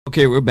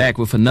Okay, we're back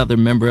with another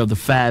member of the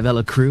 5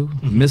 Ella crew,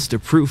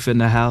 Mr. Proof in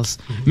the house.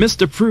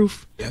 Mr.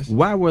 Proof, yes.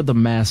 Why were the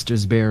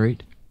masters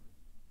buried?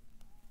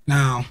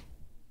 Now,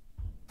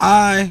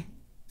 I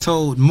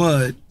told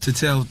Mud to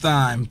tell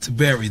Thyme to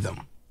bury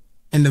them.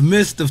 In the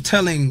midst of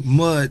telling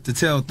Mud to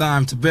tell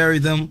Thyme to bury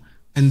them,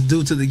 and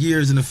due to the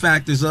years and the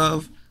factors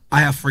of,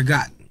 I have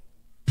forgotten.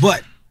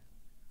 But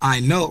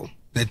I know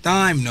that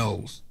Thyme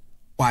knows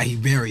why he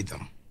buried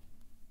them.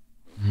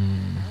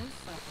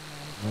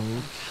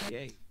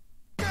 Okay.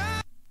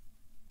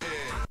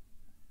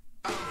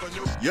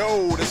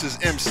 Yo, this is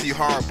MC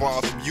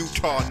Hardball from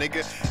Utah,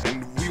 nigga.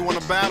 And we want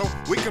to battle?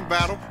 We can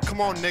battle. Come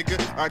on, nigga.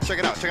 All right, check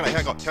it out. Check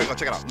it out. Check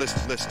it out.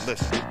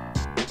 Listen.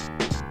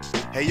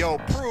 Hey, yo,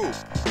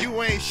 Proof,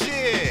 you ain't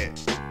shit.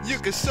 You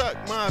can suck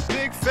my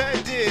big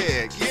fat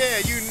dick. Yeah,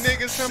 you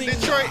niggas from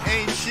Detroit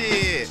ain't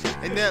shit.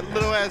 And that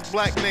little ass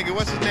black nigga,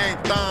 what's his name?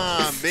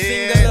 Thyme,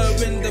 bitch. Sing the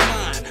love in the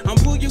mind. I'm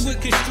brilliant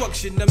with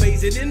construction,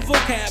 amazing in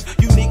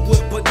vocab, unique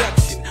with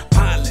production.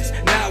 Polished,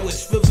 now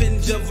it's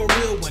revenge of a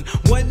real one.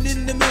 One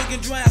in the million,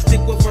 drastic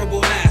with verbal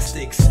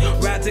elastics.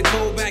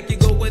 Radical back, you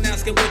go and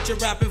asking what you're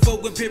rapping for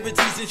with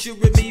purities,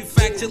 ensuring me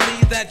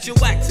factually that you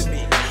whack to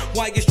me.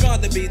 Why you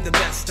trying to be the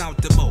best out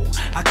the mo?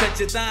 I cut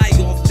your thigh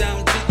off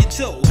down to your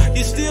toe.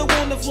 You still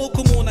on the floor,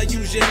 come on, I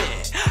use your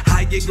head.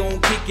 How you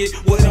gon' kick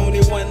it with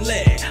only one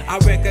leg? I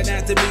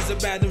recognize the means of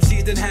bad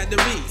MCs that had to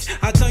reach.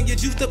 I turn your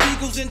juice up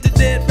eagles into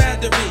dead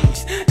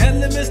batteries.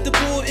 Elements to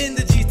pour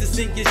energies to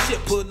sink your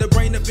shit. Put the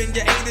brain up in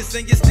your anus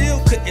and you still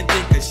couldn't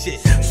think of shit.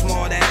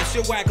 Smart ass,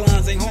 your whack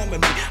lines ain't harming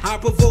me. I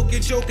provoke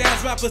and choke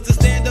ass rappers to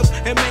stand up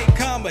and make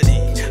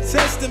comedy.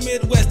 Test the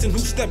Midwestern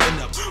who's stepping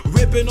up.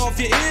 Ripping off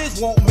your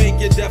ears won't make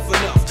you deaf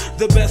enough.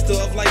 The best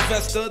of like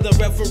Vesta, the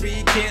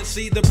referee can't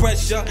see the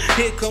pressure.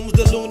 Here comes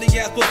the loony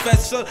ass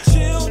professor.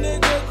 Chill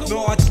nigga, come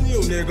on.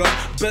 Chill nigga.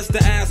 Best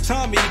to ask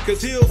Tommy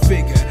cause he'll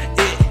figure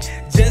it.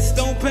 Just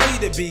don't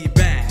pay to be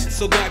bad.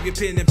 So grab your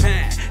pen and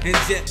pad and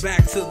jet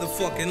back to the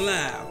fucking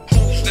lab.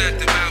 Who's that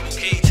the Bible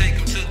King? Take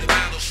him to the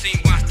battle scene,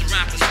 watch the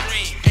rappers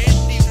scream.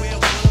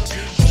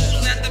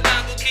 Who's that the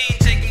Bible King?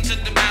 Take him to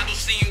the battle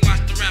scene,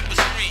 watch the rappers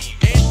scream.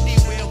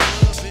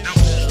 Now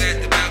who's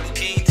that the Bible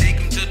King? Take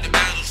him to the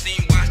battle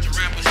scene, watch the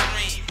rappers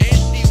scream.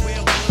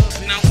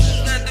 Now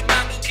who's that the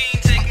Bible King?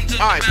 Take him to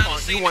the battle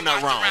scene. You won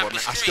that round,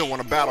 I still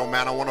want to battle,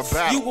 man. I want to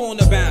battle. You want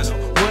to battle?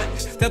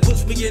 What? That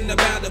puts me in the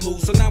battle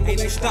mood, so now I'm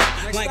gonna stop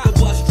like a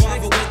bus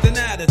driver with an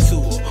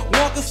attitude.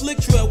 Walk a slick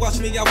trail, watch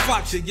me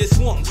outfox you. Get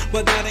swung,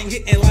 but that ain't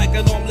hitting like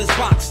an armless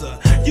boxer.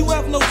 You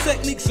have no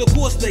techniques, of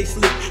course they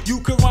sleep.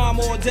 You can rhyme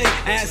all day,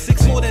 add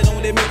 6 more that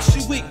only makes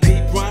you weak.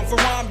 Beat rhyme for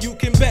rhyme, you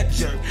can bet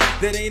jerk.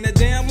 That ain't a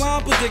damn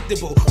line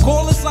predictable.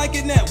 Call us like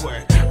a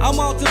network. I'm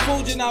out to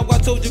fold you now, I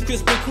told you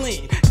crisp and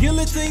clean.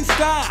 Guillotine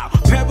style,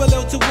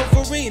 parallel to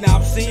Wolverine.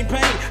 I've seen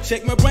pain,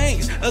 shake my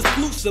brains.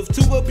 Exclusive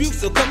to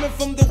abusive, coming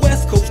from the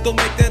West Coast, don't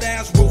make that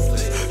ass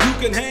ruthless. You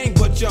can hang,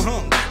 but you're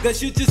hung. That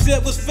shit you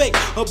said was fake.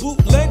 A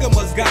bootlegger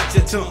must got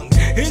your tongue.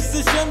 It's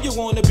a shame you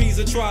wanna be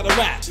to try to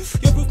rap.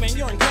 You're proof, man,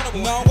 you're incredible.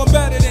 No, I'm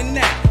better than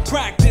that.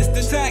 Practice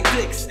the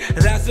tactics,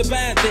 that's a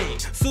bad thing.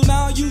 So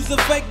now use a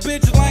fake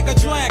bitch like a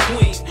drag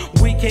queen.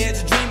 Weak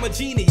heads dream a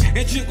genie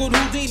and trickled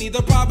Houdini.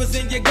 The problems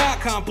in your God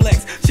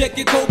complex. Check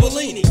your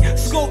Cobellini.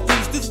 Scope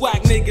these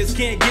whack niggas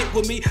can't get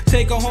with me.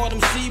 Take a hard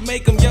MC,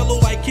 make them yellow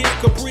like Kid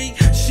Capri.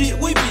 Shit,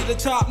 we be the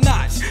top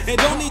notch. And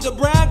don't need to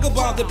brag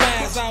about the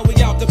past, how we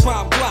out to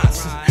pop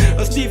gloss.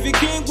 A Stephen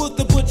King with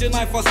the butcher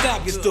knife, I'll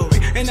stop your story.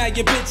 And now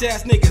your bitch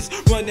ass niggas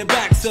running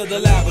back to the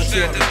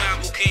laboratory. Let the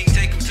Bible King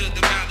take him to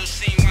the battle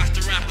scene, watch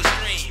the rappers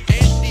scream.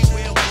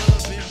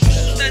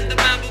 Let the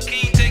Bible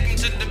King take him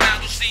to the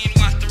battle scene,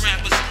 watch the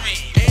rappers scream.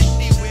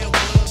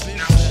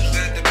 Now who's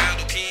let the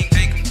Bible King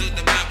take him to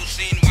the battle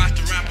scene, watch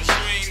the rappers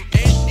scream.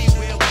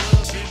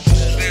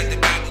 Let the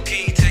Bible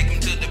King take him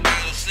to the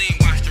battle scene,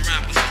 watch the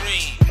rappers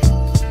scream.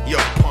 Yo,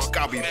 punk,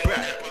 I'll be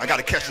back. I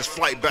gotta catch this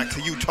flight back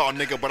to Utah,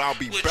 nigga, but I'll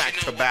be back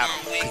to battle.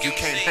 Cause you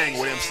can't hang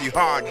with MC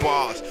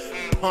Hardballs.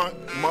 Punk,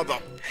 mother.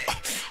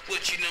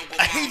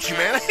 I hate you,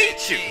 man. I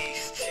hate you.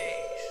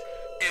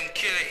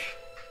 MK.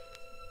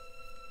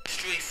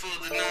 Straight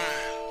for the 9.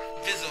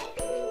 Fizzo.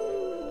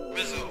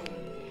 Rizzo.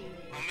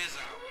 I'm Mizzo.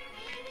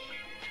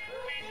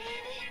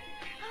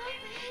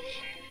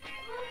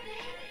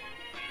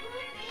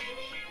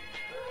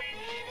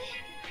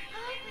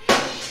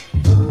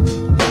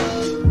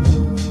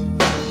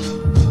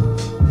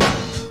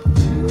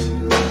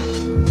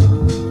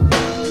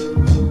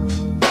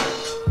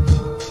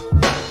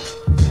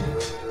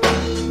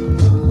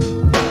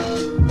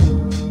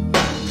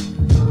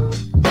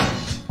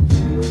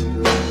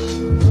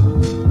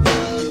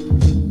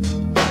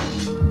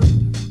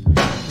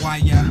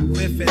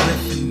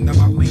 Livin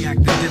about me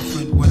acting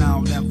different when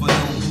I'll never know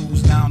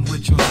who's down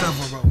with your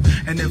several.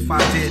 And if I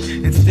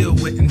did, it still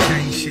wouldn't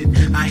change shit.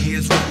 I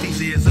hears with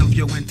these ears of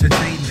your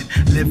entertainment.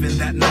 Living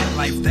that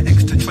nightlife, the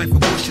extra trifle,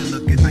 of course you're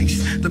looking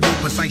nice. To be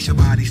precise, your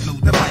body's no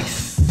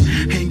device.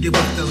 hanging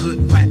with the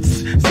hood rats,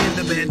 seeing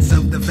the beds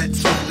of the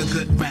vets with the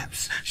good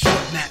raps,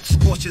 short naps,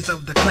 portions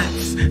of the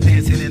claps,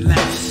 dancing in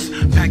laps,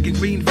 packing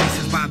green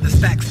faces by the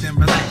stacks, then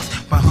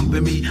relax by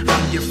humping me.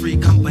 I'm your free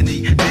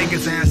company.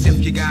 Niggas ask if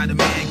you got a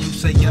man, you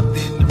say yep,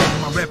 then the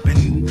room I'm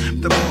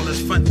reppin'. The ball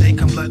is front, they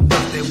come blood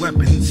with their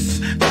weapons.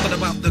 Talking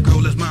about the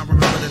girl is mine.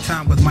 Remember the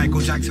time with Michael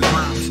Jackson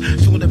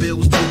rhymes, showing the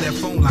bills to their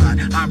phone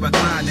line. I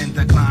recline and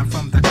decline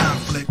from the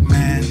conflict,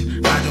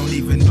 man. I don't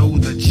even know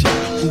the chick.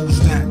 Who's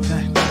that?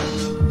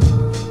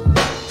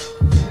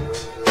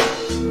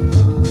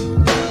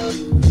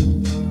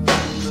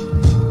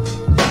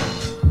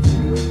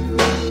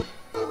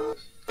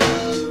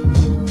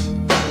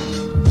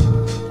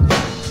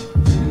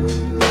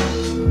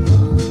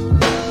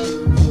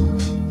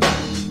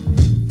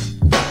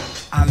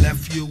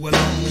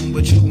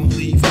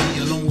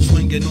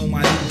 On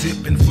my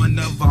dip in front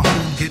of a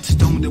home, get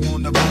stoned and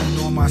on the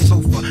bone on my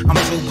sofa. I'm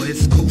sober,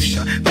 it's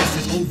kosher.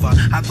 This is over.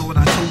 I thought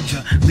I told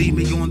ya, leave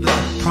me on the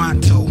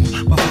pronto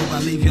before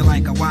I leave you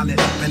like a wallet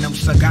up in El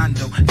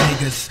Segundo.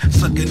 Niggas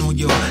sucking on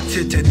your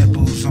titty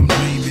nipples. I'm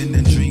dreaming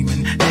and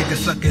dreaming.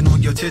 Niggas sucking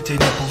on your titty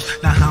nipples.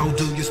 Now how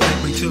do you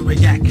expect me to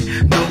react?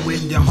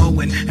 Knowing you're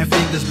hoeing and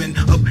fingers been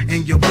up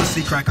in your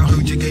pussy crack. I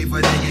heard you gave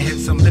a nigga hit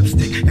some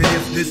lipstick, and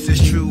if this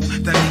is true,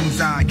 that means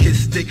I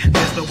kissed it.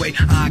 That's the way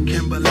I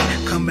can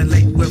relate. Coming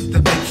late with the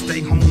bitch,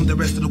 stay home the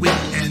rest of the week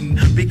and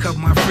become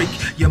my freak.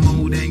 Your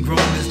mood ain't grown,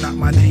 it's not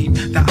my name.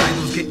 The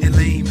idol's getting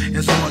lame,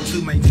 it's hard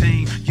to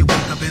maintain. You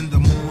wake up in the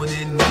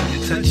morning and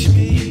you touch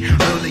me.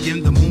 Early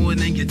in the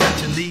morning you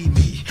touch and leave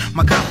me.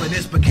 My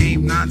confidence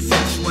became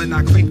nonsense when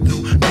I creeped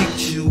through.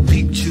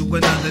 Peeped you,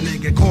 another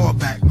nigga call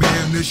back.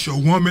 Man, this your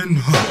woman?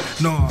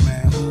 Huh. No,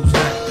 man, who's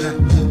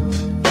that?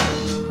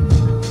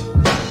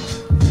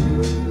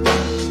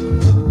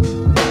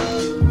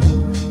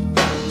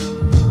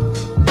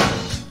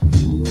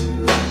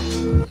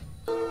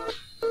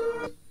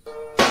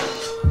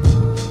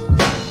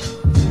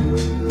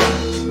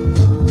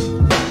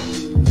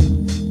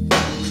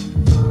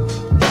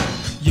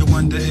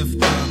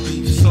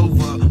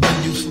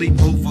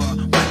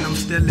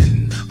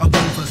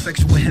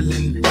 Sexual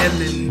healing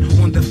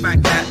on the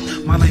fact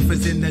that my life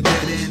is in the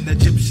dead end.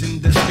 Egyptian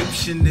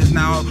description is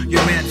now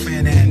your man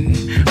fan,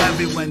 and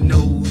everyone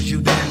knows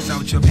you dance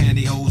out your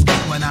pantyhose. Get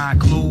when I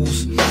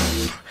close,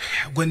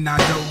 when I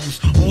doze.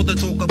 All the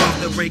talk about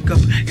the breakup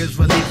is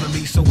relieving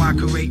me, so I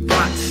create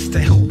plots to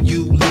help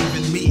you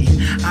leaving me.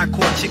 I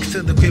call chicks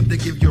to the crib to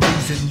give you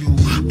reason. You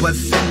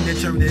bust in and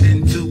turn it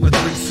into a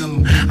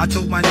threesome. I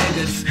told my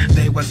niggas,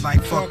 they was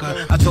like fuck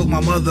her. I told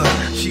my mother,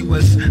 she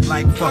was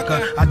like fuck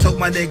her. I told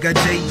my nigga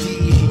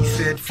JD, he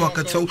said fuck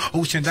her. Told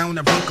Ocean down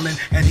to Brooklyn,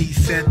 and he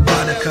said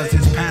butter, cause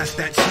it's past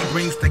that she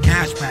brings the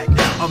cash back.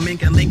 I'll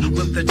make a link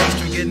with the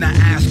G-string in the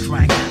ass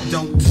crack.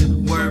 Don't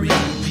worry,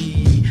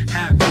 be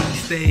happy,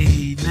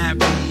 stay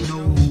nappy,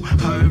 no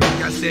hurry.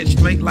 I said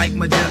straight like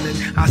Magellan.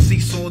 I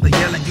saw the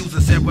yelling, use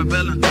a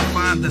cerebellum to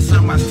find the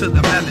sunrise to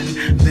the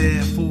melon.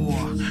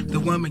 Therefore, the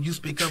woman you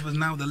speak of is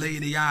now the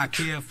lady I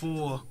care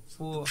for.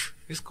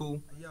 It's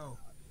cool. Yo.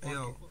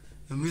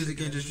 The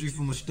music industry,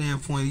 from a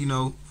standpoint, you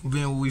know, from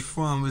being where we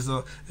from, is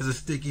a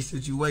sticky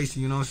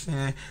situation, you know what I'm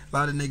saying? A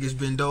lot of niggas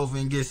bend over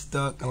and get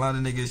stuck. A lot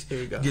of niggas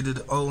get to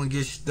the O and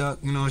get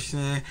stuck, you know what I'm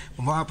saying?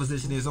 But my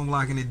position is I'm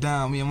locking it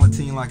down. Me and my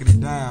team locking it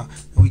down.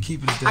 And we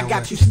keeping it down. I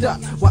got you stuck.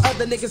 While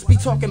other niggas be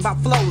talking about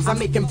flows, I'm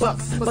making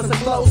bucks. But some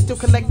flows still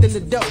collecting the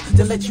dough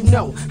to let you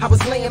know I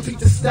was laying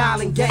pizza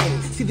style and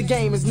game. See, the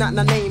game is not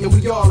my name, and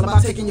we all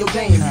about taking your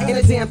game. Ain't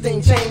a damn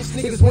thing changed.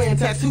 Niggas wearing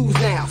tattoos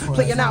now.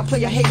 Playing out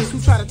player haters who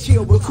try to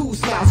chill with cool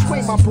smiles.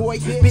 Sway my boy,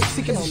 bitch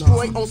seek and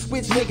destroy on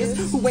switch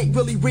niggas who ain't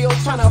really real,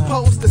 trying to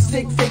oppose the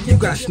stick figure. You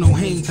got no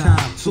hang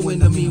time, so in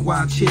the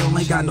meanwhile chill.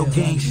 Ain't got no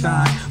gang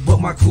sign,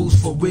 but my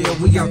crew's for real.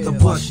 We out the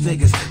bush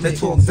niggas that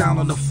talk down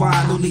on the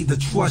fire. No need to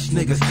trust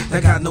niggas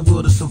that got no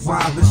will to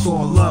survive. It's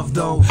all love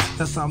though.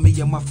 That's how me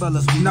and my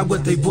fellas be. Not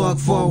what they bug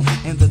for.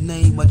 In the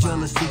name of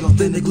jealousy,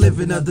 authentic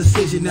living, a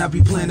decision I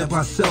be planning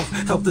by self.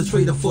 Help the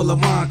trader full of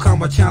mind,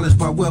 karma challenged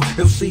by wealth.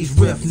 MC's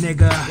riff,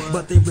 nigga,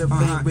 but they riff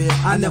ain't real.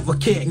 I never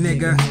kick,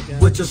 nigga.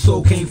 What your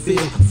soul can't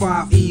feel.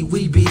 5E,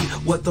 we be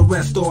what the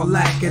rest all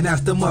lack, and that's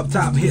them up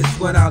top hits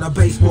without a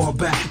baseball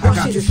bat. I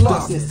got you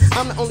stuck.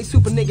 I'm the only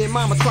super nigga in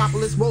my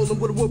metropolis, rolling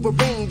with a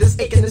Wolverine that's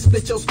aching to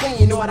split your screen.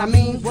 You know what I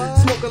mean?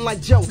 Smoking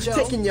like Joe,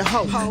 taking your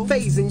hoe,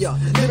 phasing ya,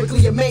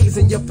 lyrically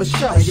amazing ya for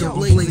sure. Hey, yo,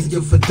 blazing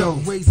you for dough,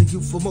 raising you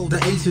for more.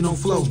 The Asian on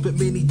flow, spent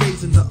many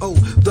days in the O,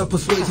 the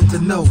persuasion to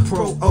know.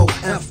 Pro O,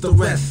 F the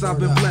rest. I've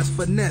been blessed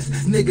finesse.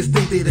 Niggas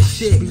think they the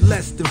shit, be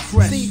less than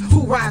fresh. See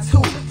who rides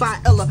who? Phi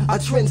Ella, a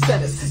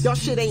trendsetters. Y'all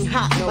shit ain't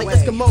hot like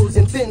Eskimos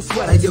in thin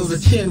sweaters. Hey yo, the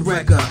chin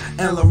wrecker,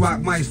 Ella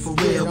rock mics for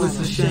real. It's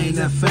a shame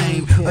that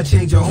fame I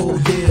change your whole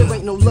deal. There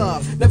ain't no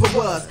love, never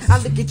was. I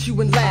look at you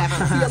and laugh.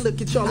 See, I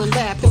look at y'all and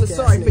laugh. Feeling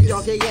sorry for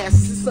y'all gay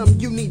asses. It's something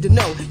you need to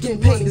know. Give in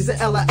pain is an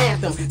Ella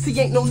anthem. See,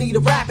 ain't no need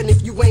of rapping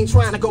if you ain't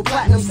trying to go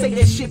platinum. Say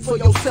that shit for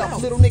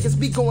yourself. Little niggas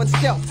be going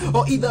stealth,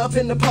 or either up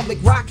in the public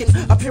rocking,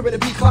 appearing to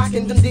be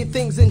clocking, them did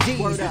things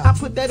indeed. I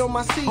put that on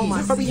my seed.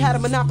 Hurry had a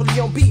monopoly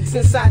on beats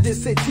inside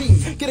this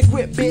city. Get a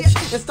grip, bitch,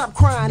 and stop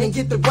crying and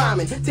get the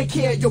rhyming. Take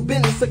care of your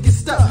business or get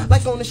stuck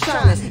like on the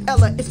shining.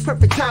 Ella, it's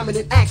perfect timing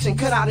in action,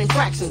 cut out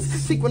infractions.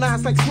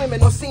 Synchronized like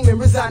swimming or semen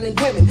residing in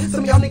women.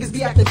 Some of y'all niggas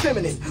be acting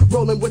feminine,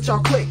 rolling with y'all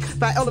click.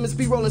 By elements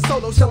be rolling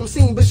solo, show them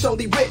seen but show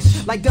they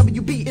rich. Like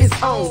WB is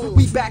on,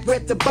 we back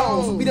red to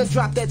bone. We done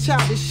dropped that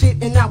childish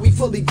shit and now we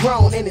fully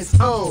grown and it's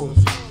on.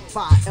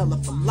 5 Ella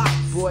for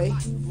life, boy.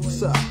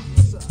 What's up?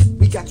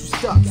 We got you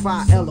stuck.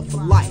 5 Ella for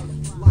life.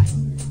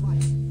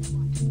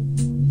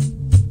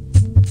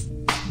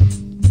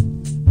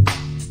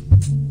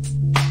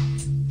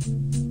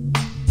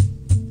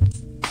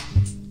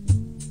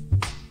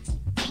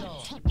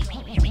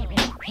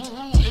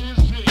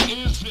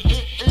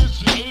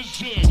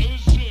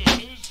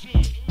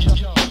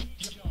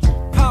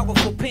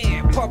 Powerful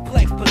pen,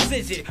 perplex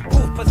precision,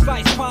 proof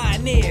precise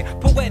pioneer,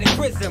 poetic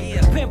prism,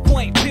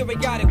 pinpoint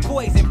periodic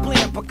poison,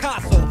 blend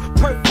Picasso,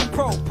 perfect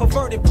pro,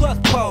 perverted plus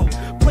po,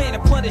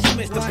 planning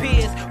punishments to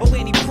peers or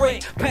any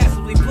prick,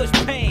 passively push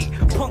pain,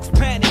 punks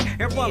panic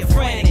and run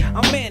frantic.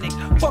 I'm manic,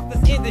 fuck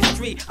this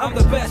industry, I'm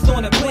the best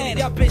on the planet.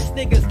 Y'all bitch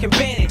niggas can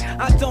ban it.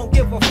 I don't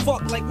give a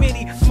fuck like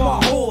many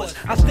smart whores.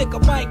 I stick a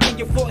mic in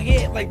your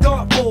forehead like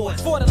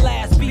dartboards. For the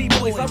last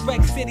B-boys, I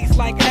wreck cities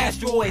like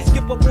asteroids.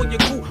 Skip up on your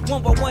crew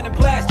one by one and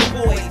blast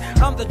your boys.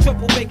 I'm the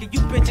troublemaker, you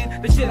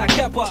bitchin' the shit I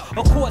kept up.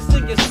 Of course,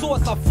 in your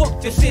source, I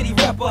fucked your city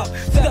rep up.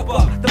 Step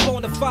up, the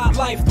bona fide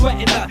life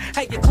threatener.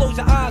 Hey, you close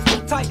your eyes so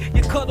tight,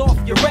 you cut off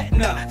your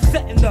retina.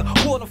 Setting the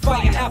water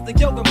fire after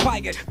yoga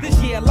fire. This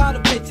year, a lot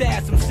of bitch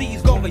ass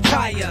MCs gon'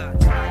 retire.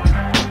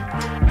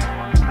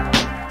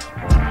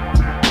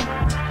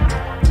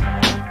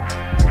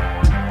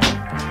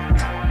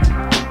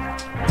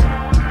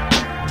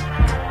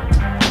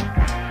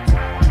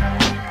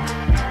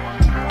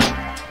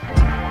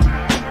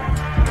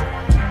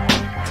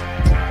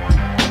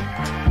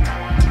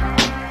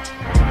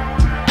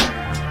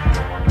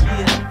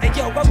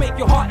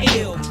 Your heart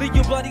ill, leave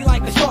you bloody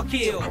like a shark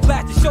kill.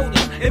 Blast your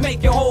shoulders and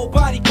make your whole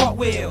body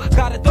cartwheel.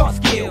 Got a dark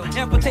skill,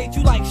 amputate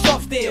you like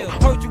sharp steel.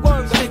 Heard your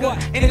words,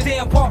 nigga, in a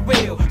damn part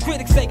rail.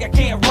 Critics say I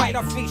can't write,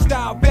 I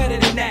freestyle better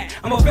than that.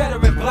 I'm a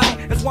veteran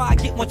black, that's why I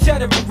get one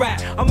cheddar and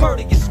rap. I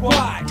murder your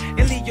squad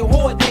and leave your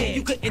whore dead.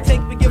 You couldn't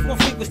take me if one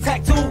feet was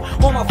tattooed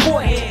on my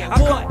forehead. I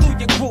cut through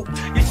your group,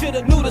 you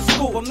should've knew the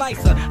school. I'm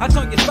nicer, I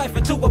turn your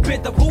cipher to a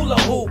bit of hula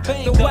hoop.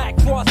 The whack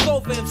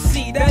crossover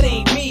MC, that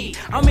ain't me.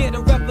 I'm here to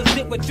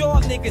represent what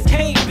y'all niggas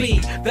can't be.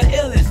 The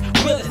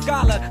illest, realest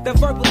scholar that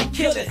verbally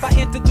kill it. I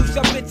introduce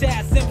your bitch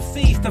ass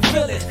MCs to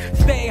feel it.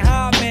 Stay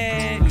high,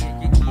 man.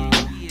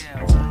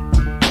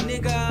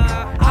 Nigga,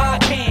 I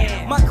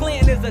can. My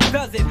clan is a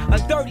dozen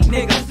of dirty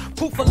niggas.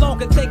 Proof alone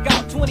can take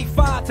out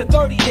 25 to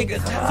 30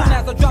 niggas. Soon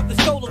as I drop the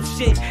solo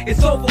shit,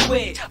 it's over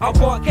with. I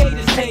brought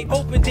Cadence tape,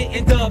 opened it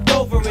and dubbed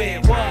over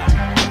it. What?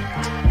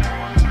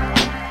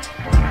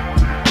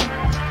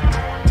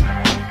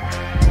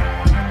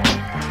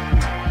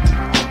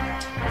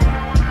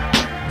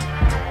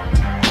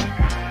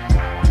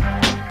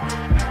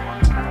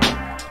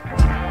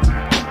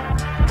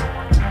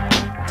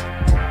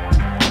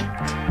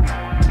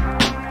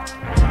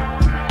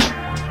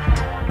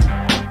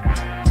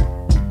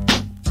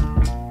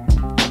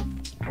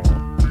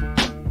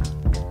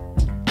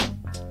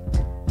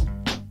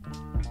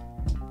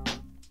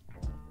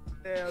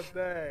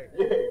 Thing.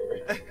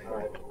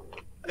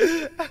 Yeah,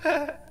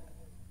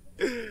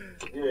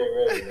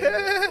 ready.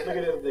 Look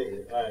at this nigga.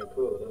 Alright,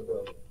 cool, let's go.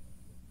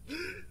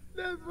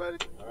 That's funny.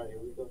 Alright, here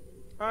we go.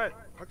 Alright,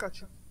 I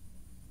got you.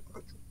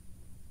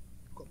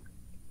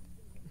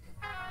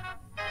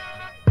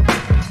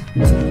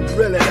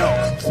 Really though,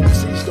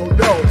 MCs don't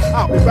know.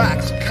 I'll be back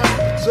to count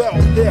the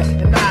dough. Yeah,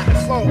 and 9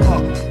 and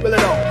 4. Really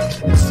though,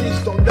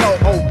 MCs don't know.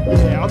 Oh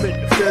yeah, I'm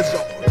in the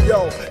Fizzo. Yo,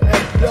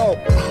 hey yo,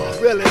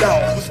 really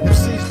though,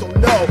 MCs don't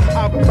know.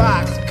 I'll be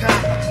back to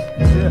count.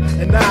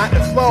 Yeah, and 9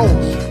 and 4.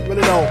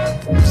 Really though,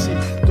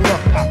 MCs don't know.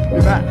 I'll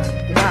be back to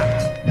 9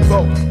 and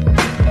 4.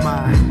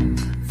 My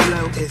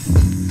flow is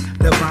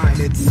divine.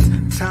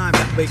 It's time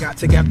that we got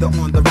together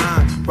on the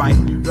rhyme. Right,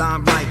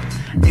 limelight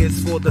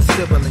is for the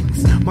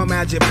siblings. My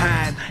magic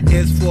pad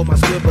is for my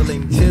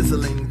scribbling,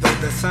 chiseling, though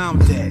the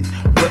sound dead.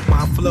 With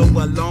my flow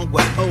along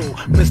with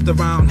Mr.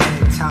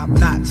 Roundhead, top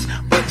notch.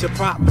 But your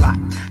prop lock,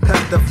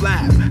 cut the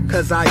flap,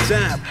 cause I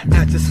jab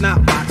at your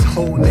snot box,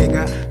 ho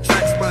nigga.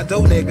 Tracks my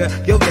dough nigga,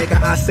 yo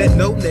nigga, I said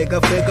no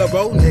nigga,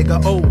 Figaro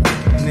nigga, oh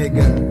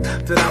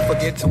nigga. Did I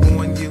forget to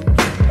warn you?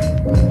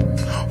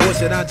 Or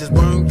should I just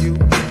burn you?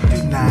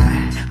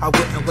 Nah, I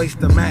wouldn't waste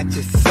the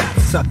matches, sap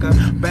sucker.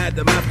 Bad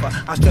the method,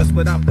 I stress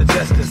without the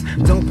gestures.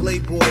 Don't play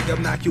boy,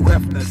 I'm knock you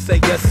Hefner. Say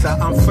yes sir,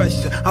 I'm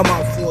fresher, I'm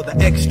out for the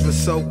extra.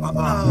 So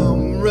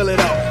really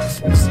though,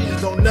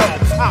 MCs don't know.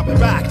 I'll be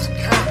back to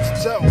count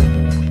to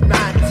dough. 9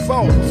 and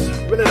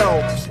 4. Really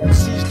though,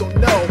 MCs don't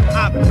know.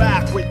 I'll be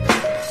back with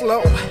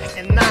flow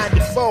in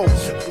 94.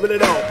 Really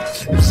though,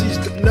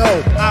 MCs to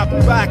know I'll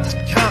be back to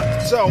count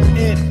the dough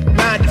in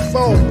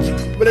 94.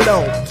 Really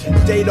though,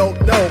 they don't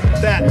know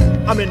that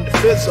I'm in the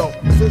Fizzo.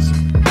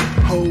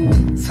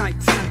 Hold tight.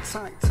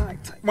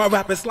 My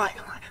rap is like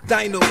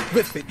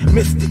dino-rific,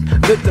 mystic,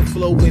 live the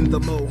flow in the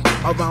mo.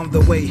 Around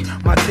the way,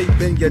 my tape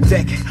in your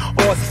deck,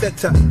 all set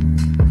to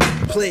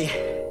play.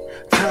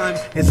 Time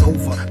is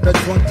over, the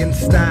drunken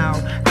style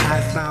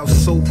has now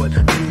sobered.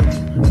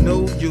 You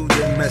know you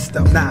done messed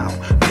up now.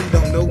 You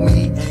don't know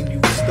me and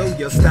you stole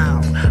your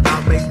style.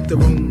 I make the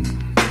room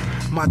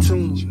my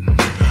tune.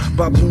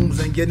 Booms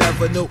and you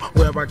never know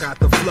where I got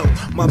the flow.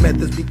 My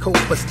methods be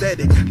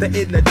copacetic, the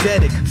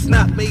energetic.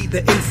 Snot made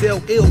the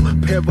incel ill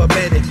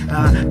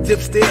paramedic. Dip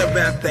stare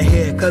at the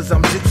hair cause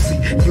I'm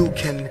gypsy. You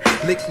can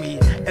lick me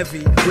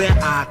everywhere.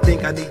 I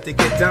think I need to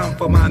get down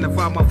for mine and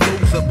find my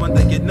flows up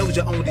under your nose.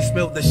 You only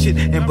smell the shit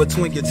in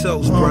between your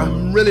toes,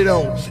 bruh. Really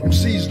though,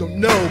 MCs don't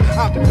know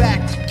I'll be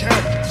back to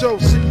count the dough,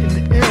 sitting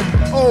in the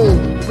M.O.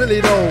 Really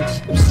though,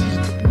 MCs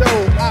don't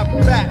know I'll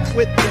be back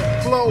with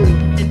the flow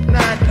in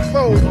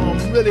 94.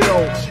 Really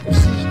though,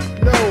 MCs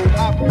don't know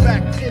I'll be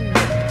back in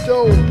the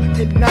dough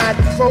in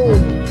 94.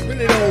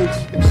 Really though,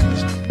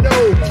 MCs don't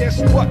know, guess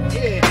what?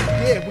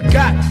 Yeah, we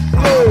got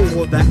flow.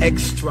 For the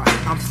extra,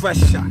 I'm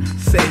fresher.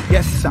 Say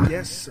yes sir.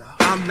 Yes sir.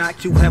 I'm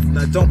not you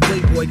Hefner, don't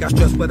play boy, got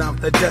stressed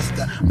without the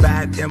jester.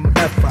 Bad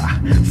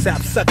MFer,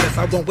 sap suckers,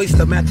 I won't waste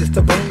the matches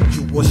to burn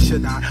you. Or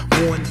should I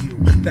warn you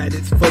that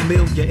it's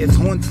familiar, it's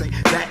haunting,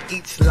 that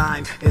each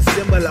line is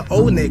similar.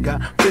 Oh nigga,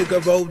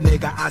 Figaro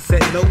nigga, I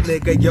said no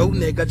nigga, yo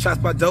nigga,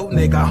 trust my dough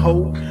nigga,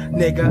 ho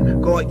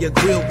nigga, guard your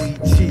grill, we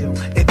chill.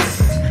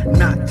 It's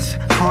not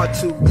hard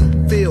to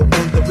feel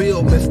on the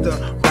real, Mr.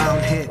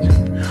 Roundhead.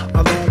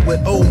 Along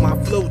with my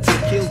flow to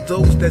kill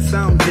those that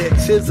sound dead,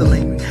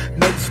 chiseling,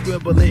 no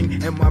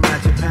scribbling, and my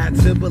magic pad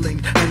sibling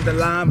in the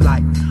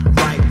limelight.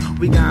 Right,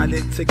 we got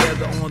it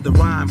together on the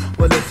rhyme.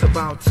 Well, it's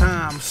about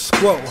time,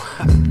 scroll.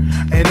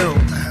 And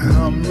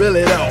I'm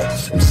really though,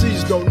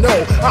 MCs don't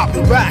know I'll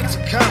be back to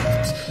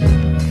count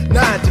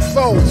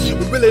 94.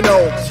 We really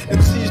know,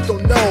 MCs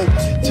don't know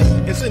T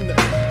is in the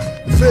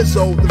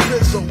Fizzo,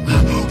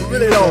 we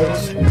really know.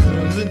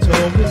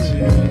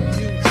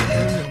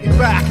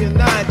 Back in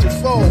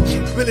 94,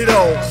 really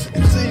though,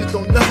 MCs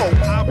don't know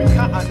I'll be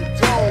counting the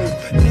dough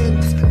in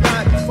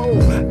 94,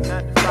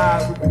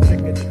 95, we be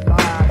taking it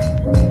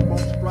live. Won't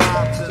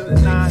strive to the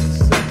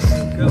 96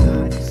 and go.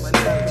 My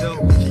nigga,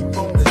 keep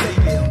on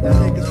saying, the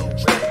niggas who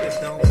track it,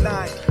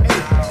 98,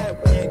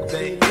 we ain't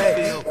gonna be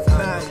late.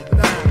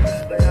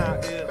 99, they out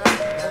here,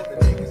 the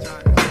niggas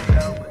trying to get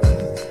down with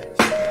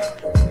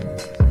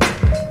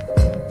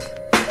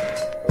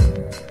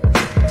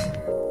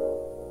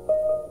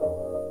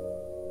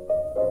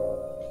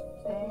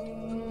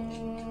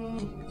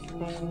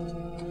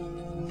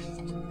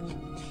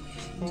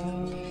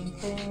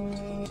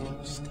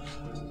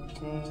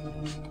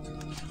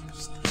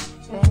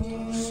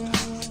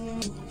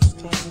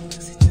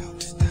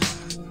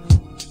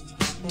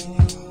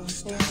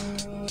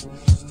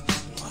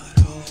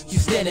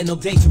Standing on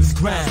dangerous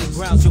ground,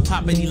 grounds your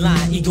property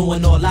line, ego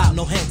going all out,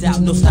 no hands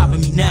out, no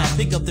stopping me now.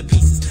 Pick up the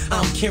pieces,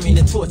 I'm carrying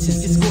the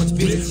torches, it's going to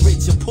be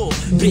rich or poor,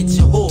 bitch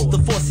or whore. The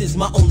force is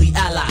my only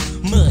ally,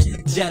 mud,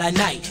 Jedi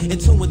Knight, in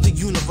tune with the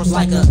universe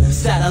like a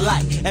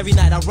satellite. Every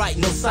night I write,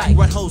 no sight,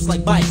 run hoes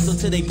like bikes,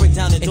 until they break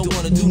down and don't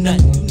wanna do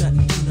nothing.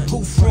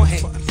 Who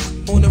frontin'?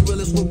 On the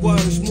realest with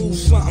words, move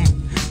something.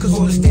 Cause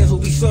all the stands will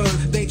be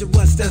served.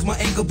 Dangerous, that's my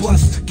anchor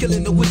bust.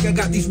 Killing the weak, I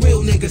got these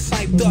real niggas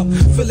hyped up.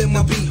 Feeling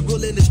my beat,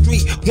 real in the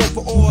street. One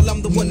for all,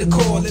 I'm the one to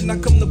call. And I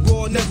come to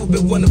brawl, never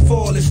been one to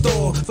fall and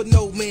stall. For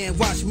no man,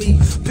 watch me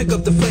pick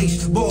up the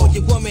face. Ball,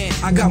 your woman,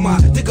 I got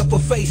my dick up her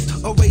face.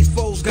 Erase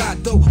foes,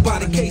 got dope by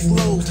the case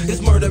lows.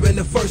 It's murder in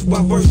the first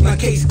by verse, now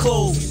case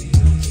closed.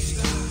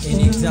 And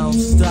it don't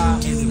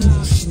stop, and it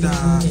won't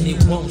stop, and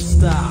it won't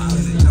stop,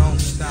 and it don't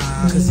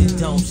stop, cause it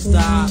don't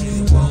stop,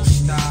 and it won't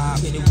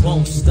stop, and it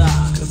won't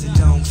stop, cause it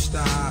don't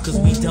stop, cause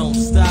we don't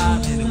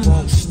stop, and it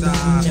won't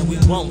stop, and we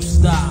won't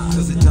stop,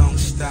 cause it don't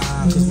stop,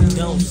 cause we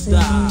don't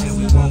stop, and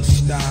we won't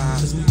stop,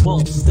 cause we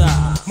won't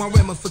stop. My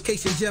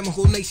ramification, jam a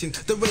whole nation.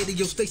 The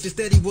radio station,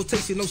 steady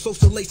rotation, no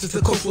social relations,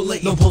 the coast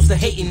relating. No poster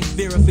hating,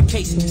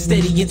 verification,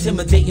 steady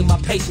intimidating my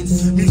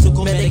patience.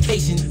 Musical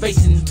medication,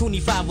 facing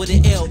 25 with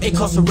an L,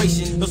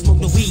 incarceration. No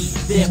smoke, no weed,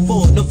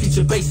 therefore no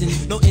future basing,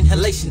 no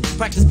inhalation.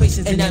 Practice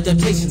patience and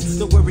adaptation.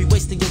 Don't worry,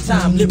 wasting your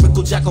time.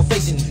 Lyrical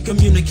jackal-facing,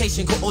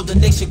 communication,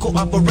 coordination,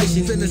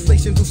 cooperation.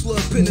 Legislation through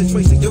slug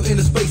penetration, your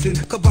inner spacing,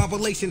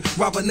 combobulation,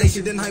 robber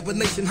nation, then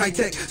hibernation, high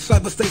tech,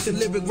 cyber station,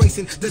 lyric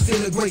racing,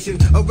 disintegration,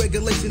 a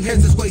regulation,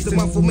 heads is wasting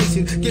my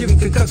formation, giving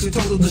concussion,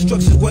 total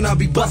destruction when I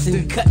be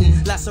busting,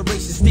 cutting, laceration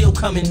still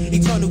coming,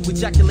 eternal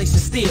ejaculation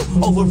still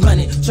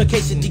overrunning,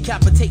 truncation,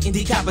 decapitating,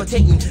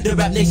 the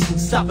rap nation,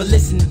 stop and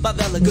listen, by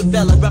Vela, good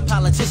fella, rap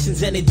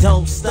politicians, and it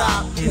don't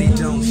stop, and it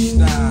don't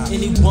stop,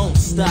 and it won't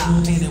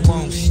stop, and it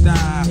won't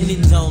stop, and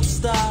it don't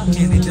stop,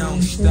 and it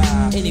don't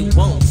stop, and it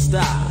won't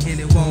stop, and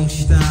it won't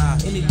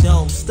stop, and it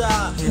don't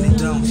stop, and it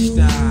don't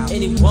stop,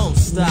 and it won't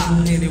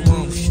stop. And it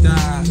won't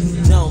stop.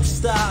 It don't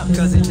stop.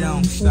 Cause it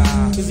don't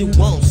stop. Cause it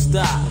won't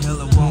stop.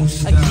 Hell, it won't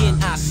stop. Again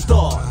I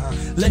start.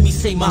 Let me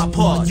say my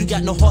part. You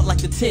got no heart like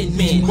the 10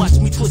 men. Watch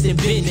me twist and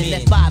bend in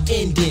that 5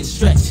 ending.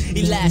 Stretch,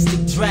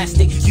 elastic,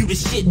 drastic. You the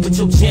shit, but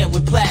your jam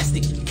with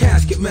plastic.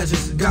 Casket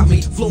measures got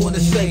me flowing to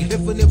say.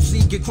 If an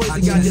MC get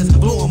crazy, I just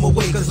blow him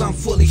away. Cause I'm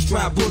fully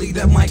strapped, bully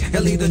that mic,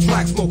 and lead the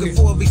track smoking.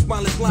 For a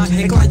response line,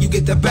 incline you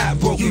get the bat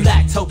broken. You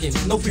lack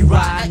tokens, no free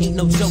ride, I ain't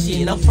no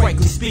joking. I'm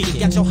frankly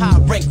speaking. Got your high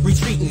rank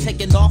retreating,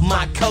 taking off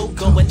my coat,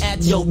 going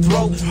at your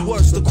throat.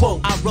 Words to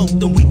quote, I wrote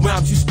the weak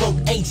rhymes you spoke.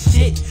 Ain't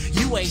shit,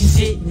 you ain't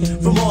shit.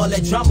 From all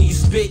that drama you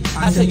spit,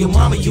 I tell your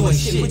mama you ain't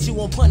shit. Put you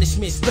on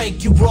punishment,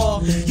 spank you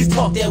raw. You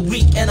talk that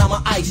weak and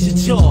I'ma ice your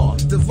jaw.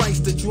 Device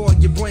to draw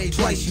your brain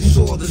twice, you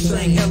saw the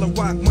same. Hella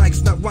rock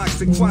mics, not rocks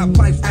and crop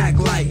pipes act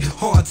like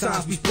hard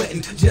times be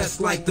spitting,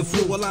 just like the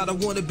flu. A lot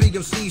of wanna big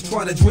MCs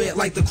try to dread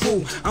like the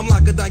crew. I'm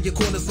locking down your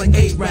corners like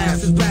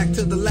A-Raps. It's back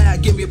to the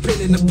lab, give me a pen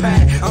in the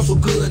pad. I'm so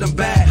good, I'm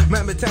bad.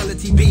 My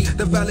mentality be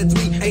the valid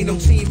 3. Ain't no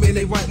team in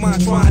they right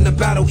mind trying to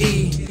battle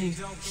E.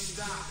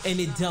 And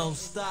it don't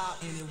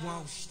stop. And it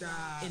won't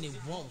stop. And it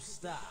won't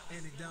stop.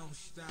 And it don't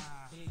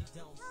stop. And it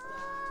don't stop.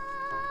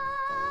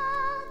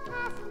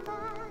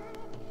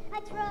 I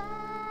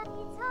tried it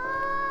all,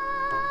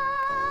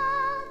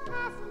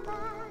 passing by.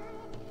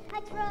 I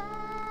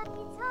tried it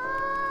all,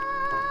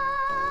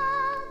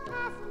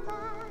 passing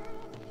by.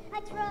 I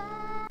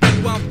tried.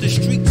 Out the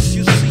streets,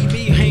 you see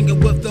me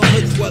hanging with the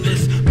hood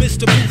dwellers.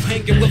 Mr. Proof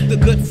hanging with the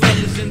good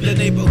fellas in the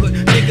neighborhood.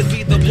 Niggas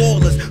be the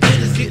ballers,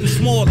 hood is getting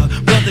smaller.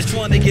 Brothers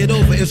trying to get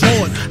over is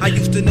hard. I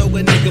used to know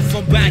a nigga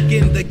from back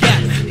in the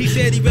gap. He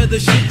said he'd rather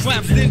shoot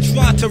craps than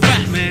try to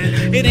rap,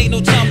 man. It ain't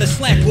no time to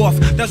slack off.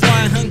 That's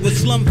why I hung with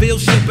Slumville,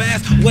 Ship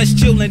Ass, West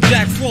Chill, and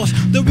Jack Frost.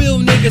 The real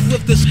niggas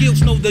with the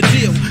skills know the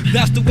deal.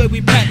 That's the way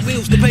we pack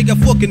wheels to pay our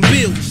fucking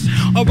bills.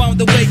 Around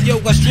the way, yo,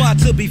 I strive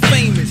to be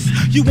famous.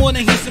 You wanna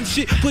hear some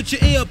shit? Put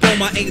your ear up on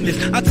my anus.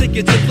 I take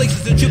you to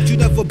places and trips you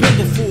never been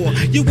before.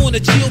 You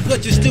wanna chill,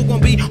 but you still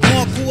wanna be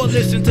hardcore.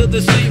 Listen to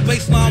the same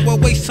baseline while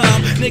waste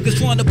time. Niggas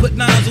trying to put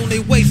nines on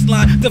their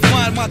waistline to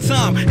find my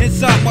time.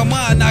 Inside my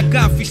mind, I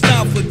got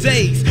freestyle for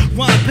days.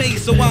 Rhyme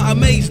pays, so I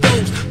amaze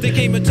those that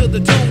came into the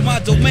dome, my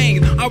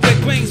domain. I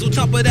wreck brains on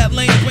top of that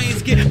lane.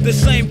 Brains get the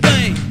same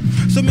thing.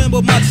 So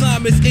remember, my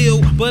time is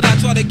ill, but I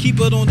try to keep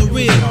it on the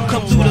real.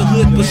 Come through the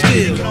hood, but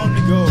still. Keep it on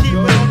the go, keep it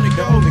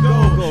on the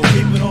go,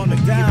 keep it on the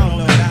down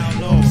low,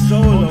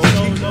 solo, keep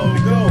it on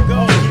the go,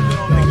 go, keep it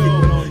on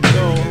the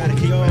go, gotta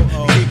keep it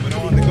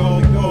on the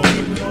go, go,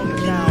 keep it on the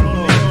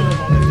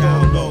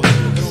down low,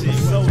 see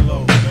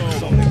solo,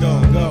 on the go,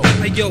 go.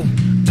 Hey yo,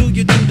 do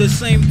you do the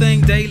same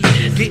thing daily?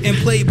 Getting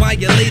played by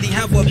your lady,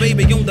 have a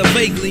baby on the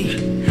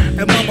vaguely.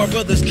 And my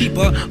brother's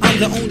keeper, I'm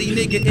the only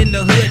nigga in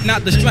the hood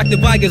not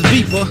distracted by his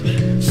beeper.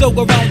 So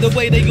around the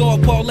way they all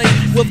parlay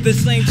with the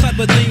same type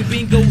of thing.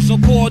 Bingos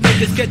on call,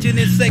 niggas catching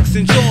insects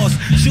and jaws,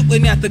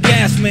 shooting at the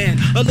gas man.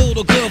 A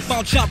little girl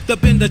found chopped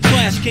up in the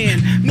trash can.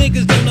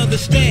 Niggas don't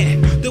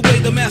understand the way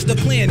the master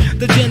plan.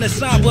 The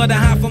genocide, but I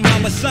hide from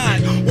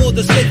homicide. Or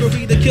the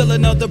slavery to kill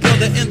another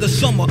brother in the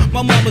summer.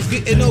 My mama's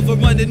getting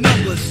overrunning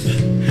numbers,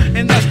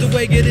 and that's the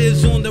way it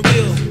is on the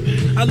real.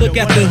 I look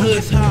at the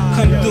hood,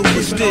 come through,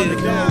 but still.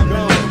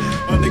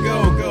 On the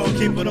go, go,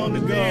 keep it on the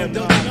go. Don't you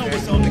know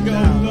it's on the go,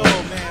 go,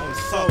 man? It's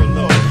so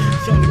low.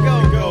 It's on the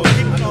go, go,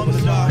 keep it on the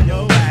slide,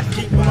 yo.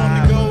 Keep it on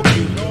the go,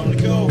 keep it on the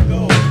go,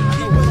 go.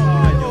 Keep it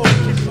on the go,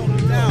 keep it on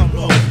the down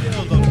low.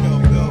 Still on the go,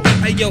 go.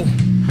 Hey yo,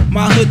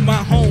 my hood, my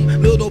home.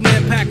 Little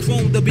man packed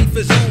chrome, the beef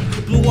is home.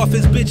 Blew off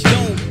his bitch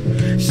dome.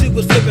 She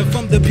was flipping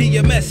from the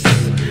PMS.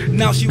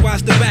 Now she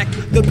rides the back,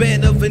 the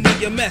bed of an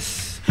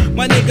EMS.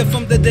 My nigga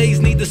from the days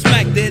need to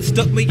smack dead.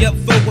 Stuck me up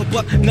for a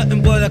buck,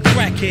 nothing but a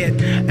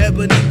crackhead.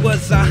 Ebony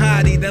was a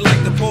hottie that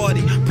liked to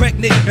party,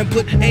 pregnant and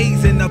put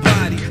A's in her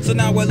body. So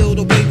now our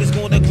little baby's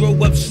gonna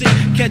grow up sick,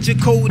 catch a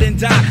cold and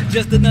die.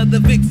 Just another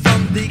vic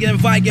from the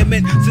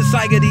environment.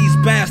 Society's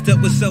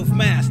bastard was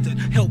self-mastered.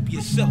 Help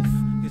yourself.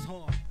 It's hard.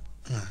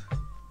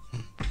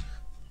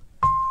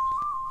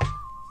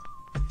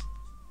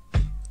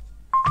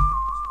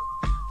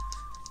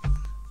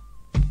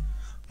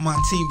 My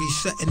team be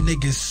shutting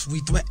niggas, we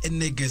threaten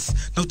niggas.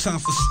 No time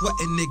for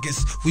sweating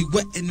niggas, we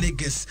wetting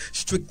niggas.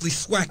 Strictly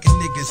swacking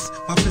niggas,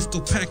 my pistol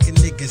packing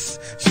niggas.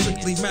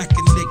 Strictly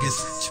macking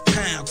niggas,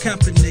 Japan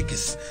camping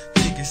niggas.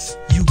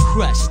 You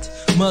crushed,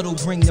 muddle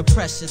bring the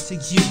pressure to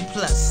you.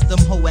 Plus, them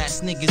hoe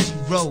ass niggas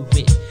you roll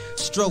with.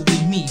 Stroll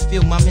with me,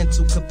 feel my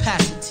mental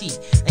capacity.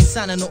 Ain't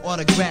signing no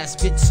autographs,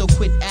 bitch, so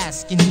quit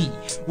asking me.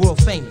 World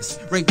famous,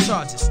 rape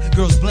charges,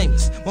 girls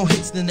blameless. More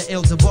hits than the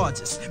elder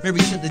barges.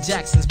 Married to the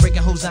Jacksons,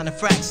 breaking hoes down in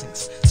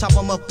fractions. Chop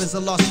them up as a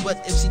loss, but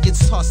if she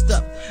gets tossed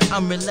up,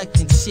 I'm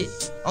reluctant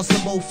shit. On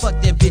some old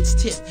fuck that bitch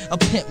tip, a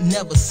pimp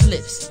never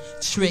slips.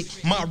 Trick.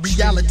 My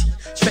reality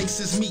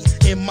faces me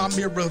in my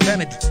mirror,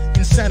 vanity,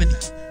 insanity.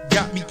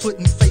 Got me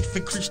putting faith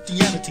in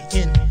Christianity.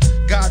 In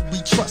God we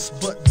trust,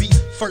 but be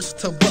first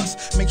to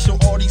bust. Make sure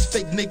all these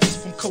fake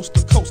niggas from coast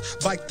to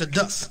coast bite the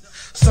dust.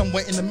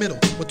 Somewhere in the middle,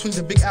 between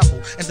the Big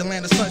Apple and the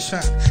land of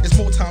sunshine, it's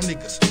Motown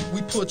niggas.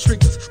 We pull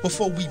triggers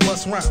before we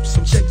bust rhymes.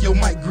 So check your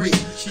mic grid,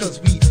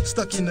 cause we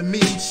stuck in the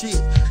mid shit.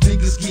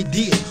 Niggas get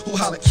dead, who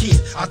holla kid,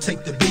 I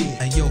take the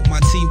bid. Hey yo, my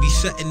team be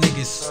shutting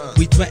niggas.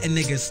 We threaten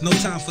niggas, no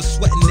time for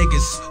sweating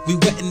niggas. We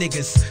wetting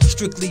niggas,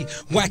 strictly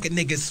whacking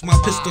niggas. My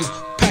pistol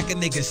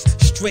packing niggas,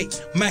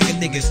 straight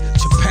macking niggas.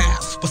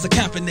 Chappelle, what's a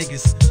capping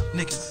niggas?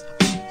 Niggas.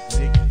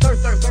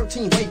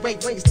 13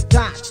 ways to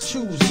dodge,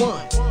 choose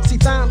one. See,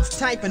 Thyme's the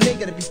type of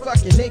nigga to be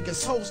fucking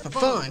niggas hoes for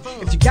fun.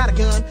 If you got a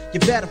gun, you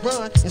better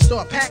run and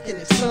start packing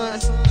it,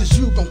 son. Cause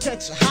you gon'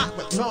 catch a hot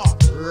one, no,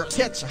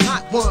 catch a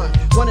hot one.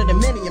 One of the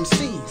many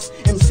MCs,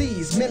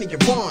 many you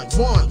one.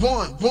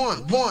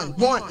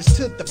 It's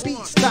till the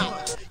beat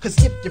stop. Cause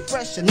if you're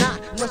fresh or not,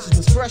 fresh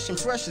is fresh and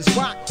fresh is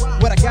rock.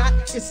 What I got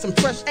is some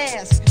fresh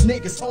ass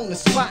niggas on the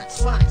spot.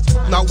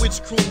 Now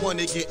which crew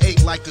wanna get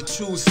ate like a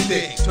chew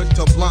stick? Took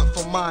the blunt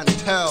from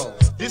Montel.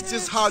 This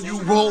is how you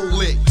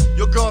roll it.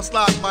 Your girl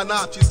slides my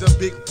knob, she's a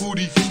big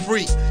booty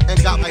freak.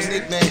 And got my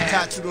nickname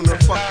tattooed on her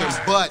fucking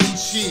butt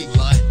cheek.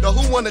 Now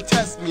who wanna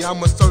test me?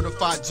 I'm a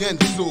certified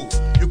Gensu.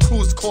 Your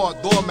crew's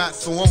called doormat,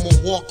 so I'ma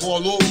walk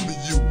all over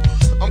you.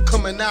 I'm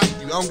coming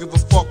after you, I don't give a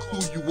fuck who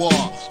you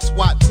are.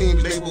 SWAT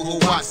teams,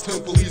 neighborhood watch,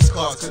 10 police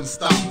cars couldn't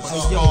stop us.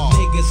 Hey, yo,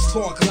 niggas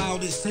talk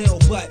loud as hell,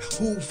 but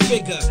who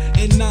figure?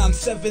 In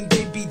 9-7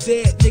 they be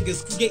dead,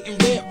 niggas creating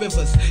red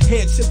rivers.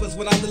 Head chippers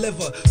when I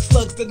deliver,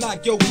 slugs to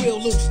knock your wheel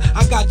loose.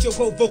 I got your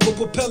whole vocal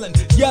propelling,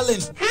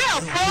 yelling.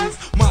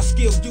 My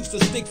skills used to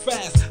stick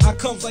fast, I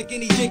comes like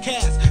any dick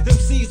has.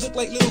 MCs look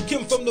like Little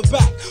Kim from the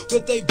back,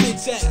 with they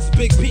bitch ass.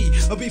 Big P,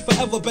 I'll be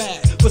forever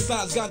bad.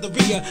 Besides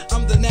gonorrhea,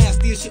 I'm the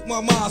nastiest shit my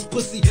mom's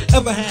pussy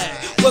ever had.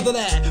 Whether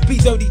that be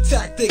dirty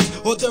tactics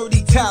or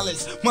dirty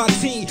talents, my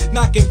team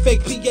knocking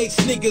fake PH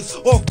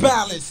niggas off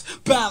balance.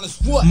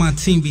 Balance what? My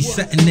team be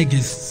setting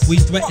niggas, we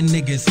threaten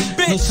niggas.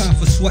 No time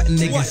for sweating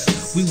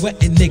niggas, we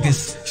wetting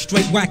niggas,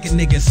 straight whacking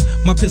niggas.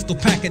 My pistol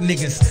packing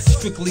niggas,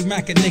 strictly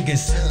macking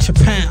niggas.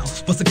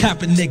 Chappelle, what's a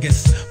capping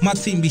niggas? My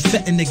team be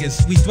setting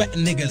niggas, we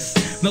threaten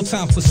niggas. No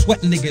time for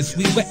sweating niggas,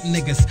 we wetting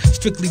niggas,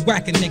 strictly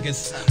whacking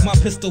niggas. My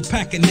pistol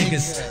packing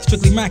niggas,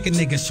 strictly macking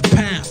niggas.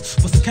 Chappelle,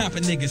 what's a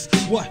capping niggas?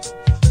 What?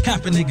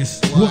 Capping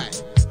niggas.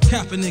 What?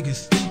 Capping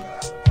niggas.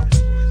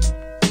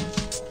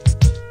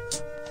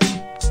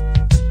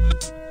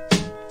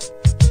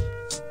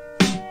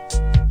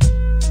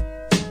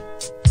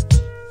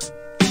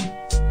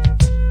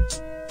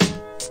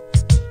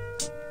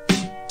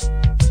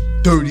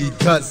 Dirty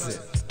Dozen.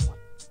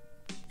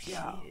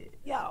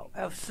 Yo,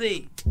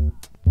 FC.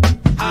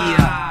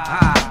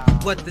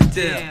 What the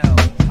deal?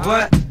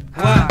 What?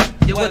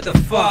 Yo, what the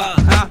fuck?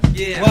 Huh?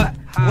 Yeah. What?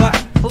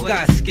 Who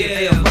got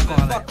scared?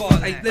 Fuck all.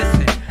 Hey,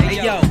 listen.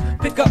 Hey, yo,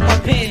 pick up my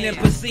pen and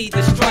proceed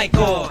to strike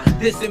all.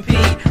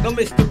 Disimpede, no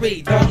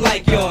mystery, don't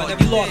like y'all.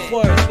 Never lost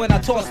words when I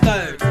toss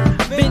nerves.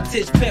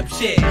 Vintage pimp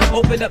shit,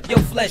 open up your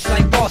flesh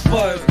like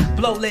Mossberg.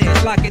 Blow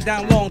lids, lock it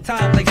down long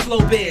time like slow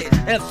bid.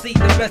 FC,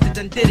 the best that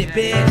done did it,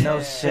 bitch.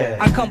 No shit.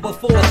 I come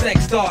before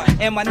sex start,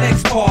 and my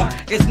next part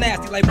is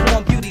nasty like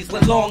blonde beauties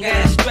with long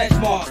ass stretch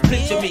marks.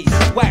 Picture me,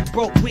 whack,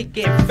 broke, weak,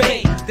 and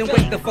fake. Then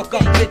wake the fuck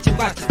up, bitch, and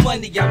watch this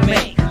money I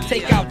make.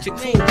 Take out your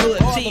cool good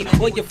team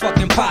or your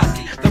fucking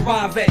posse. The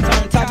rhyme vet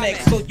turn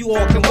Timex so you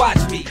all can watch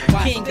me.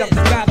 King of the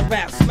battle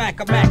rap, smack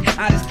a Mac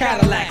out his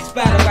Cadillac.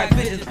 Spatter right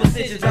visions,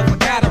 precisions of a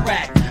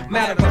cataract.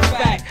 Matter of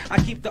fact, I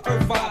keep the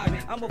earth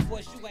vibing. I'm a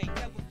voice you ain't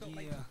never felt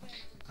like.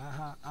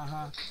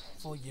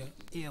 For your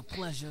ear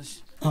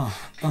pleasures.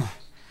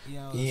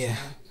 Yeah.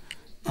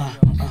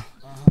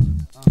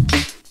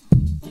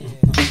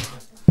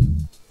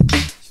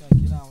 Check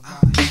it out,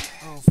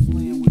 Earl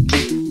Flynn with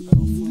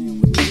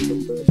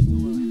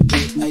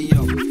Hey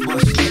yo,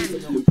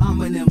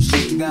 I'm an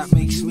MC that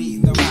makes me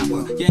the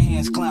rapper. Your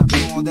hands clap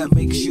on that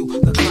makes you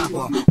the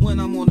clapper. When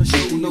I'm on the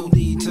show, no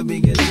need to be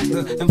an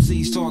actor.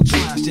 MCs talk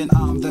trash and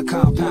I'm the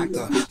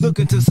compactor.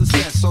 Looking to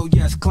success, so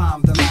yes,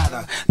 climb the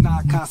ladder.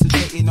 Not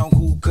concentrating on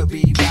who could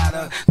be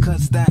better,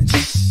 cause that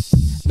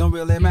don't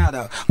really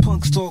matter.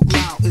 Punks talk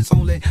loud, it's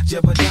only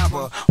jabba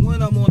jabba.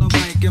 When I'm on the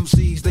mic,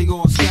 MCs they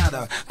all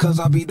scatter. Cause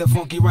I be the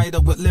funky writer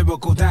with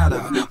lyrical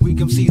data. Weak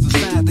MCs are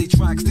sad, they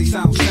tracks, they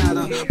sound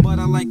sadder. But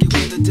I like it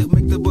when the dip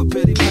make the butt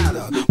petty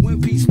patter. When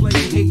peace play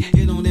hate,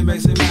 it only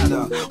makes it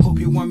matter. Hope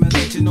you want me to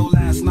let you know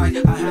last night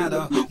I had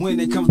her. When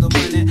it comes to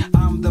money,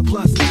 I'm the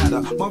plus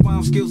adder. My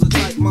rhyme skills are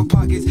tight, my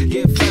pockets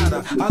get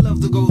fatter. I love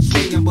to go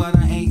swinging, but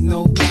I ain't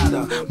no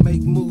batter.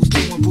 Make moves to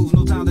improve,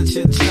 no time to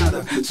chit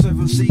chatter. Serve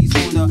MCs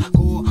on the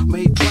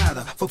gourmet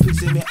platter. For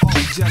fixing me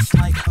off just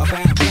like a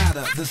bad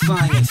platter. The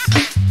science.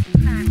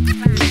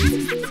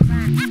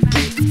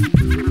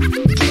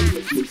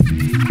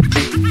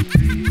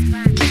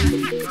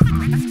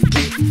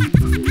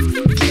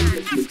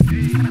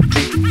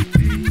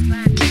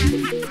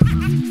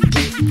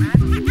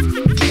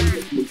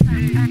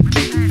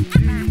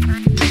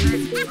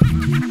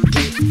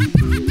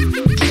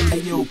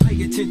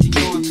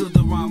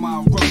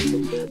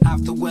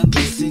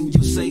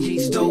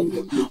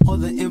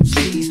 Other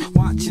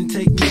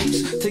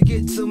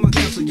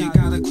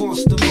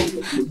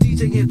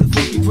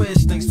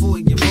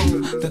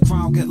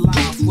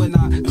live when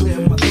I clear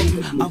my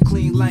throat. I'm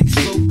clean like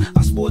soap,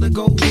 I sport a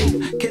gold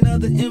rope. Can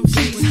other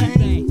MCs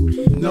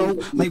hang? No,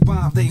 like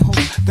Bob, they hope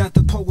that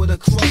the poet will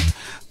croak.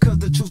 Cause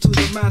the truth of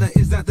the matter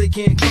is that they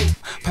can't cope.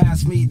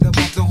 Pass me the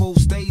mic, the whole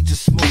stage is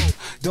smoke.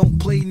 Don't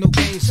play no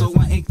games, so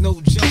I ain't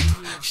no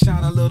joke.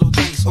 Shot a little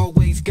dice,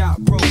 always got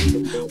broke.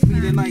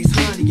 Read a nice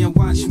honey and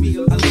watch me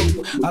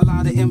elope. A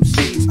lot of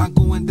MCs are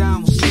going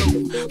down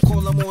slow.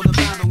 Call them on the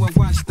battle and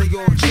watch they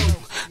all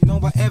choke. Known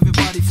by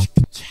everybody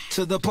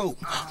to the Pope.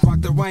 Rock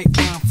the right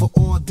rhyme for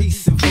all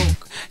decent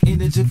folk. In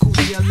the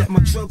jacuzzi, I let my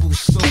troubles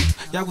soak.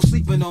 Y'all was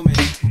sleeping on me,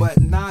 but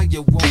now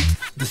you won't.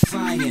 The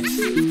science.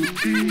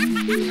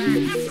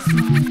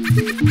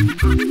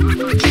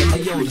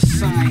 Hey yo, the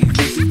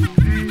science.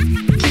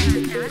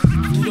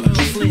 Do the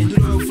Earl Flynn, do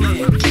the Earl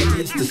Flynn.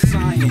 It's the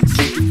science.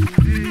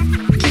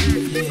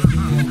 Yeah, yeah.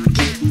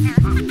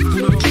 Do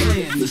the Earl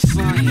Flynn, the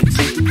science.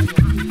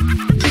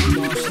 You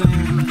know what I'm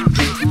saying?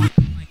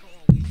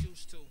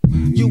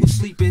 You were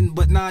sleeping,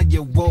 but now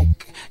you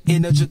woke.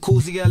 In the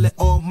jacuzzi, I let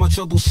all my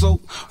trouble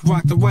soak.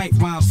 Rock the right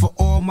rhymes for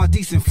all my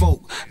decent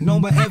folk.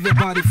 Known by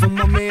everybody from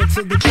my man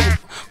to the Pope.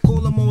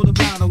 Call them all the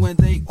battle when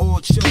they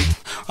all choke.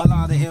 A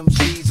lot of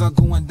MCs are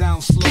going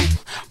down slow.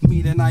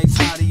 Meet a nice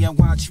hottie and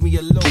watch me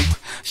elope.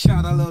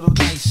 Shot a little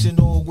dice and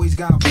always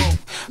got broke.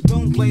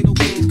 Don't play no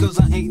games cause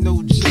I ain't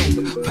no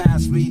joke.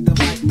 Pass me the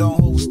mic, the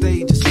whole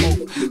stage is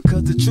smoke.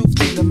 Cause the truth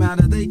to the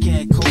matter they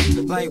can't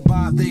cope. Like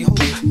Bob, they hope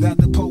that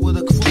the poet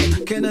will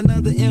croak. Can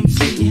another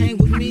MC hang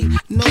with me?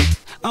 Nope.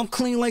 I'm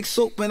clean like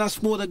soap and I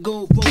sport a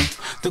gold rope.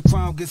 The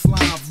crowd gets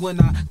live when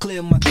I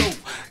clear my throat.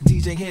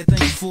 DJ here,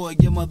 thanks for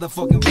your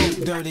motherfucking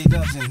vote. Dirty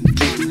dozen.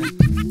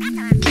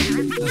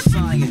 The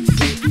science,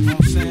 you know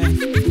what I'm saying?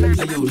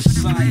 Hey yo, the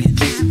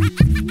science.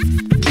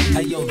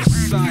 Hey yo, the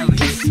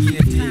science.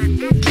 Yeah, D.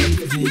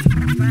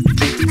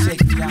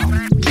 Take me out.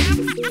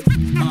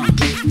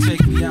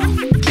 Take me out.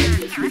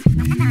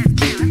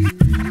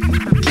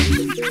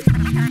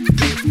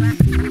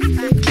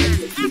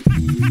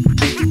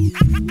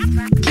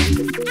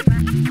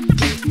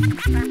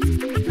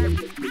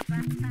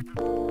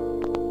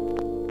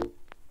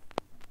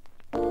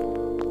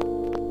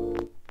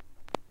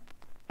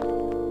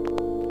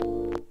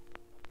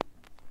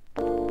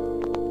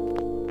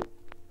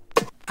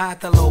 At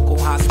the local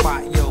hot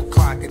spot, yo,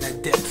 clocking the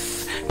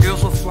dips.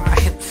 Girls with fly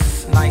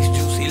hips, nice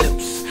juicy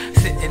lips.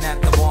 Sitting at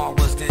the bar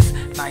was this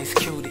nice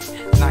cutie,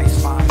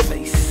 nice fine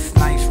face,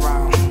 nice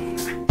round.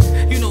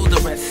 You know the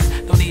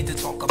rest, don't need to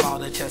talk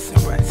about her chest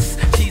and breasts.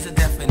 She's a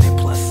definite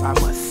plus, I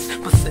must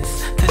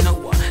persist to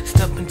know her.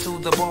 Step into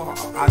the bar,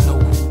 I know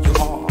who you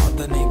are,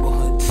 the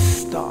neighborhood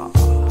star.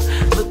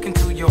 Look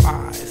into your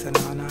eyes, and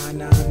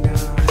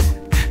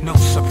no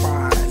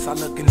surprise, I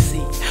look and see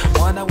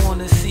what I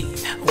wanna see.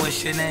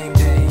 What's your name,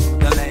 Dave?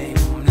 The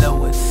lame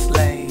Lois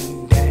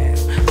Lane.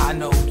 Damn, I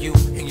know you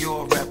and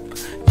your rep.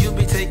 You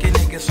be taking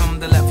niggas from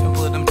the left and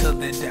put them to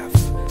their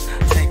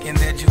death. Taking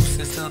their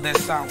juices till they're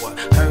sour.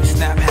 Her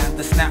snap had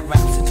the snap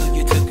raps until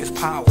you took his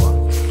power.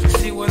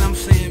 See what I'm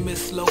saying,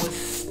 Miss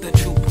Lois? The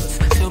troopers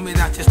tell me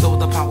that you stole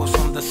the powers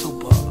from the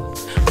super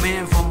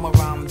man from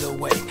around the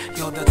way.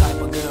 You're the type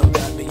of girl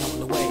that be on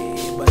the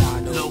way. But I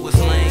know Lois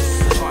Lane,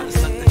 try to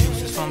suck the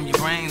juices from your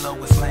brain,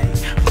 Lois Lane.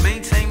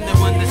 Maintain to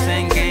run the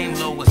same game,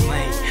 Lois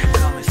Lane.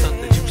 Come and suck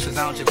the juices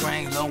out your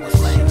brain, Lois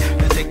Lane.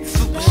 Then take the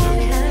super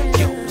surgeon,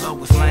 yo,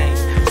 Lois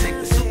Lane. Take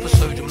the super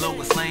surgeon,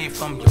 Lois Lane,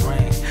 from your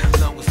brain,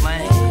 Lois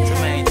Lane. To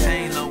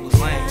maintain, Lois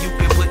Lane. You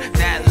can put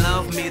that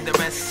love me, the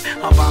rest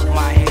about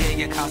my hair,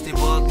 your costume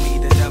bug me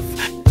to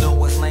death.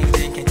 Lois Lane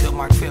drinking to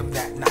my crib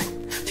that night.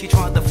 She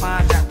tried to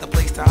find out the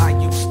place that I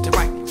used to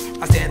write.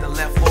 I said I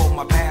left all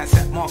my pads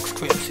at Mark's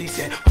crib. She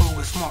said, who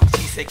is Mark?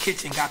 She said,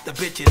 kitchen, got the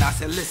bitch. And I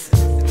said, listen,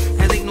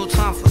 there ain't no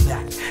time for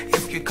that.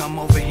 If you come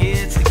over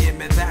here to give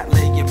me that,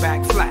 lay your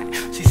back flat.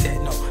 She said,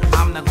 no,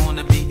 I'm not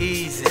gonna be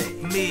easy.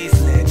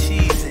 Measly,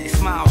 cheesy,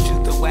 smile,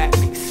 shoot the whack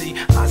me. See,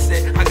 I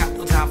said, I got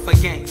no time for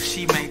games.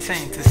 She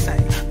maintained to say,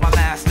 my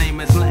last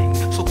name is Lane,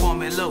 so call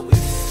me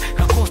Lois.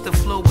 Of course the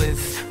flow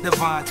is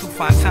divine to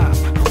find time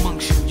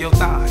amongst you, your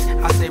thighs.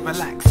 I say,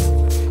 relax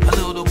a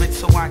little bit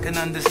so I can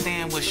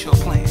understand what's your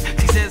plan.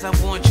 She says, I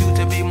want you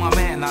to be my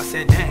man. I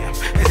said, damn,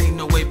 it ain't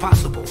no way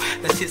possible.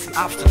 That's just an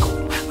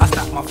obstacle. I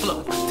stopped my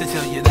flow to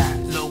tell you that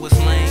Lois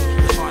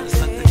Lane, trying to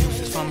suck the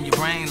juices from your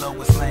brain,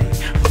 Lois Lane.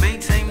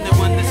 Maintain to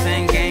run the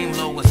same game,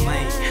 Lois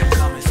Lane.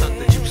 Come and suck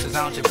the juices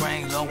out your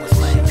brain, Lois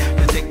Lane.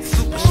 Then take the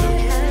super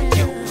surgeon,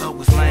 yo,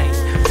 Lois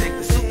Lane. Take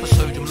the super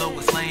surgeon,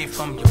 Lois Lane,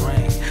 from your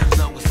brain,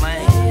 Lois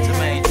Lane. To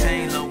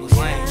maintain, Lois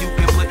Lane. You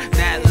can put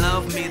that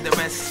love me, the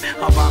rest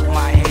about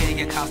my hair,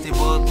 your costume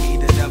bug me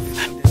to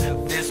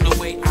death. There's no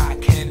way I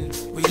can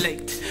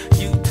relate.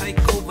 You take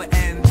over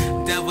and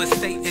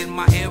devastate in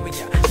my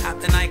area. At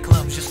the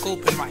nightclubs, you're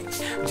scoping right.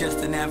 Just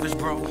an average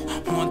bro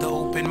on the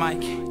open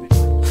mic.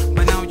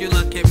 But now you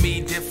look at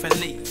me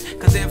differently,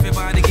 cause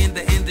everybody in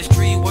the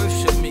industry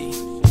worship me.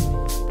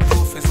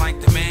 Proof is like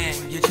the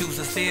man, you choose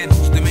a stand.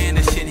 Who's the man,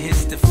 the shit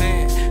hits the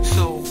fan.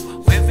 So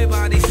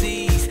everybody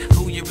sees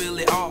who you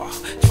really are.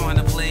 Trying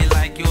to play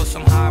like you're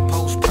some high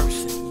post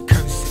person,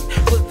 cursing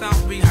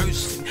without rehearsing.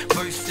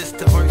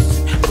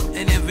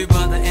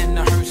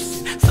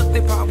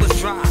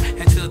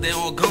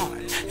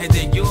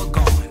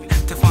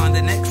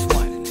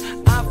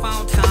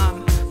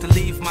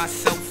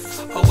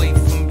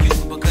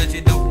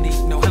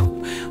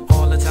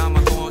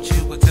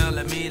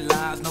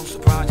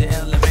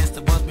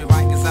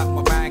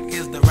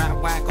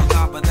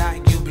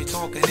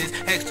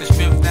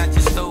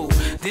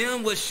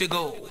 what's your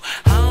goal?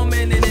 How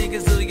many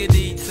niggas do you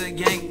need to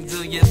gang?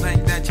 Do you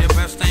think that your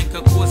breath stink?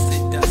 Of course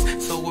it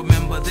does. So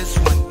remember this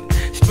one,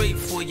 straight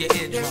for your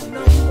eardrum.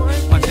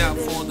 Watch out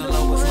for the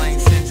Lois Lane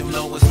syndrome,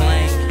 Lois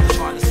Lane.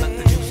 Try to suck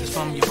the juices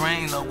from your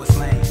brain, Lois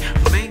Lane.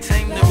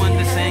 Maintain to run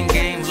the same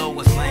game,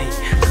 Lois Lane.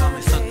 Come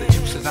and suck the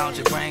juices out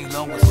your brain,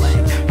 Lois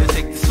Lane. You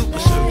take the super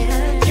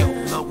surgeon, yo,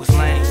 Lois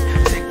Lane.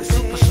 Take the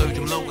super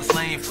surgeon, Lois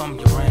Lane from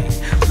your brain,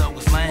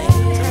 Lois Lane.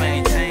 To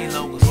maintain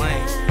Lois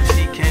Lane,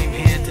 she came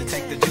here to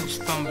take the juice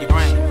from your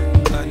brain.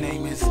 Her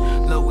name is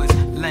Lois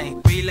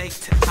Lane.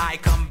 Relate, I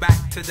come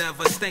back to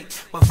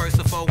devastate. But first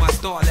of all, I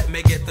start, let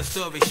me get the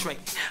story straight.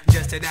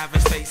 Just an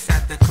average face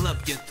at the club,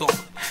 you thought.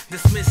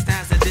 Dismissed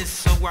as a diss,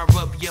 so I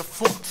rub your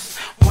thoughts.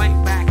 Right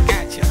back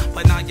at ya,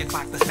 but now you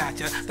clock the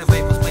stature. The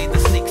labels play the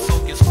sneak,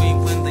 so you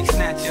scream when they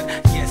snatch ya.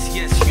 Yes,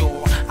 yes,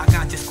 sure, I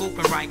got you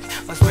scoping right.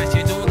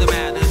 Especially doing the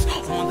matters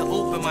on the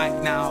open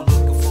mic. Now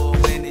looking for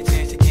any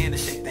chance you can to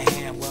shake the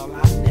hand. Well,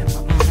 I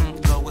never,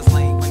 Lois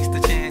Lane, waste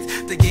the chance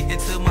to get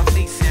into my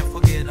face and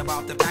forget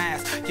about the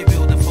past. You're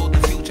building for the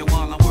future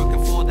while I'm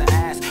working for the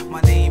ass.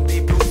 My name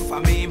be proof, I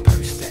mean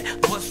person.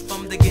 What's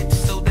from the get,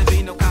 so there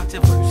be no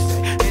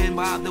controversy. And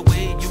by the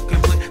way, you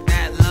can put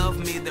that love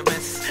me the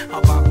rest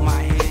about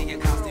my head. You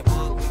constantly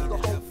put me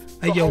to death.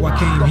 Hey yo, I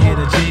came here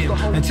to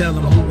jam and tell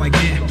them who I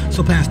am.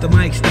 So pass the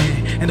mic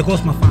stand, and of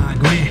course my fine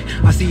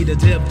grand. I see the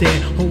dip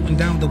there, holding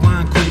down the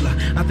wine cooler.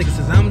 I think it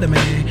says I'm the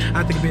man,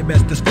 I think it'd be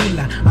best to school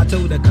her. I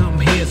told her come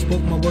here,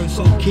 spoke my words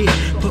so kid.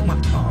 Put my,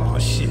 oh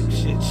shit.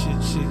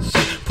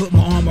 Put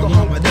my arm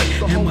around my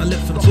neck, and my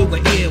lips up to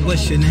her ear.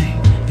 What's your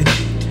name?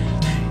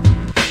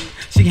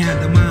 She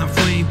had the mind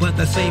frame, but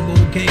the same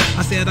old game.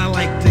 I said I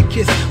like to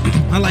kiss,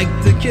 I like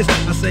to kiss.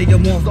 I say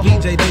I'm off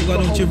BJ, dude, why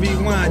don't you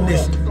rewind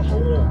this?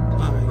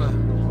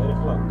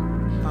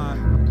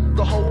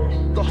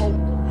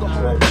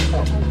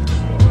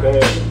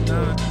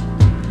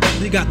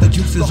 They got the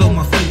juices on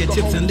my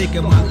fingertips and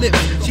licking my lips.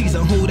 She's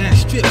a whole that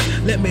strips.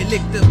 Let me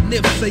lick them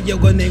lips. Say yo,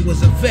 her name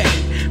was a vet.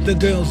 The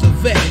girl's a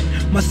vet.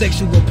 My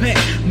sexual pack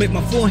make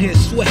my forehead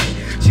sweat.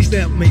 She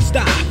said me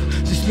stop.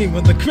 She scream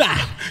with the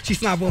crowd. She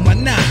snap on my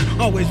knife,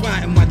 always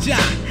riding my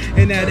job.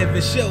 And at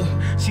every show,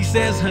 she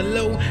says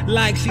hello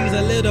like she's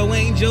a little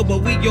angel. But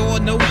we all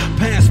know,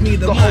 pass me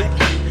the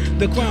mic.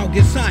 The crowd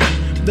gets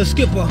hyped. The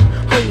skipper,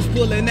 hoes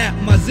pulling at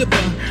my zipper.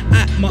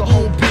 At my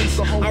own pace,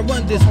 I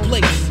run this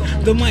place.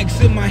 The mic's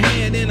in my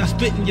hand and I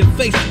spit in your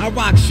face. I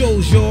rock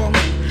shows, y'all.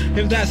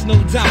 If that's no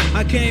doubt,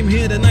 I came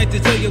here tonight to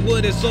tell you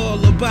what it's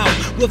all about.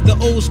 With the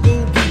old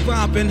school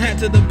bebop and hat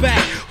to the back.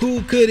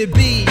 Who could it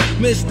be?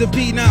 Mr.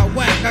 P, not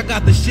whack. I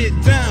got the shit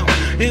down.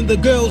 And the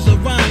girls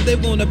around, they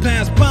wanna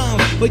pass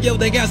bombs. But yo,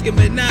 they asking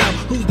me now,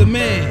 who's the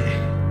man?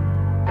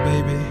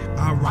 Baby,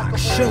 I rock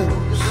shows.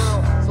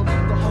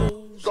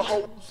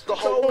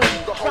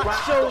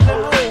 Rock shows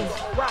and hoes.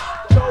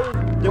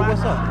 Yo,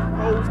 what's up?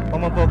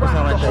 I'ma focus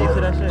on like that. You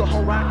see that shit?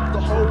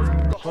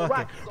 Fuck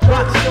it.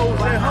 Rock shows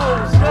and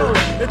hoes, yo.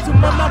 And to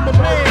my mama,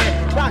 man.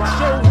 Rock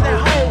shows and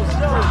hoes,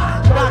 yo.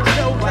 Rock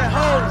shows and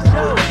hoes,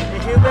 yo.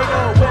 And here we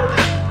go with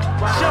it.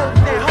 Shows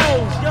and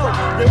hoes, yo.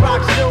 They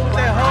rock shows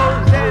and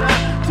hoes. And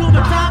to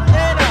the top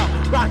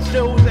and rock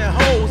shows and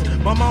hoes.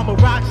 My mama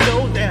rock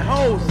shows and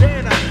hoes.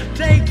 And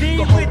JD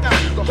with the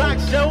rock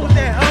shows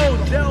and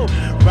hoes, yo.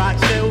 Rock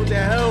shows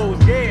and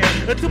hoes,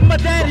 yeah. And to my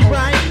daddy,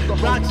 right?